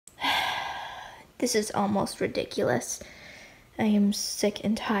This is almost ridiculous. I am sick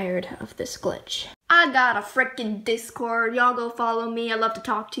and tired of this glitch. I got a freaking Discord. Y'all go follow me. I love to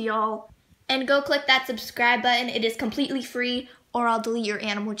talk to y'all. And go click that subscribe button. It is completely free, or I'll delete your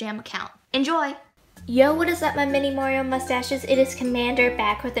Animal Jam account. Enjoy! Yo, what is up, my mini Mario mustaches? It is Commander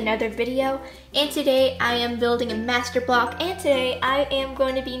back with another video. And today I am building a master block. And today I am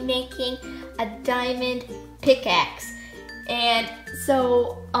going to be making a diamond pickaxe. And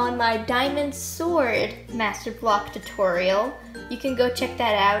so on my diamond sword master block tutorial, you can go check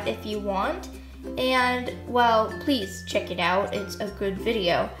that out if you want. And well, please check it out. It's a good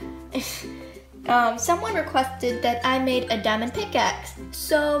video. Someone requested that I made a diamond pickaxe,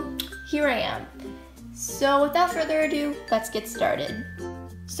 so here I am. So without further ado, let's get started.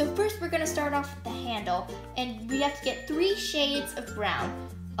 So first we're gonna start off with the handle, and we have to get 3 shades of brown.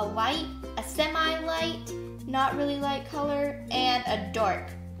 A light, a semi-light, not really light color, and a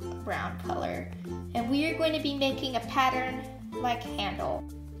dark brown color. And we are going to be making a pattern like handle.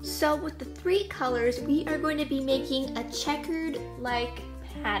 So with the 3 colors, we are going to be making a checkered like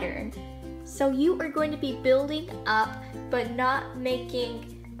pattern. So you are going to be building up, but not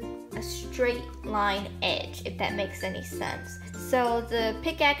making a straight line edge, if that makes any sense. So the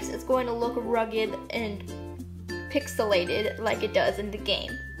pickaxe is going to look rugged and pixelated like it does in the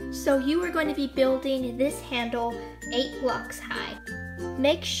game. So you are going to be building this handle 8 blocks high.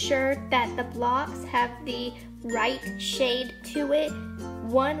 Make sure that the blocks have the right shade to it.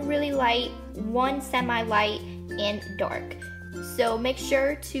 1 really light, 1 semi-light, and dark. So make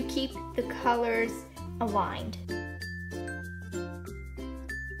sure to keep the colors aligned.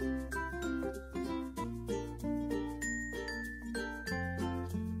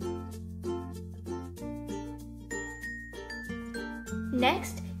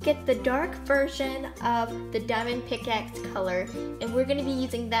 Next, get the dark version of the diamond pickaxe color, and we're going to be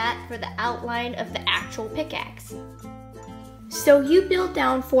using that for the outline of the actual pickaxe. So you build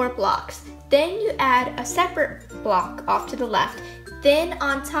down 4 blocks, then you add a separate block off to the left, then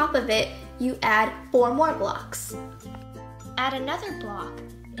on top of it, you add 4 more blocks. Add another block,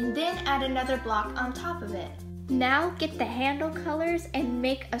 and then add another block on top of it. Now get the handle colors and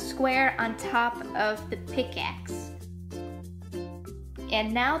make a square on top of the pickaxe.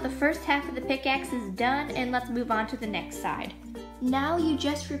 And now the first half of the pickaxe is done, and let's move on to the next side. Now you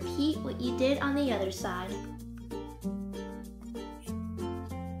just repeat what you did on the other side.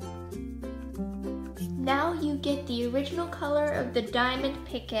 Now you get the original color of the diamond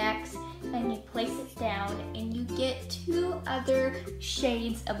pickaxe and you place it down, and you get 2 other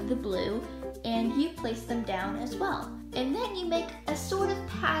shades of the blue and you place them down as well. And then you make a sort of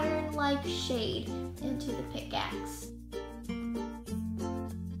pattern-like shade into the pickaxe.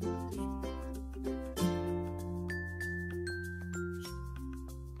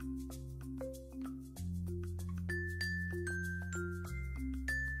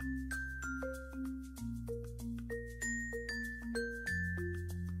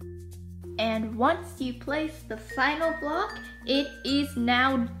 And once you place the final block, it is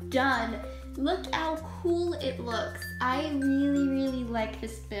now done. Look how cool it looks. I really like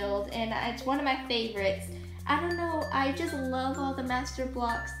this build, and it's one of my favorites. I don't know, I just love all the master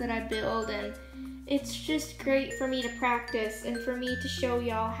blocks that I build, and it's just great for me to practice and for me to show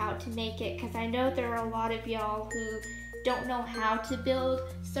y'all how to make it, because I know there are a lot of y'all who don't know how to build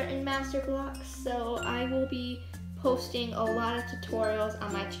certain master blocks, so I will be posting a lot of tutorials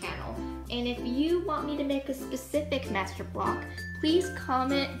on my channel. And if you want me to make a specific master block, please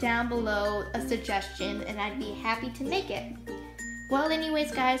comment down below a suggestion and I'd be happy to make it. Well,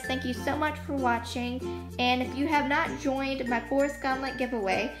 anyways guys, thank you so much for watching, and if you have not joined my Forest Gauntlet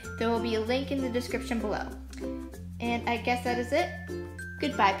giveaway, there will be a link in the description below. And I guess that is it.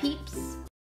 Goodbye, peeps.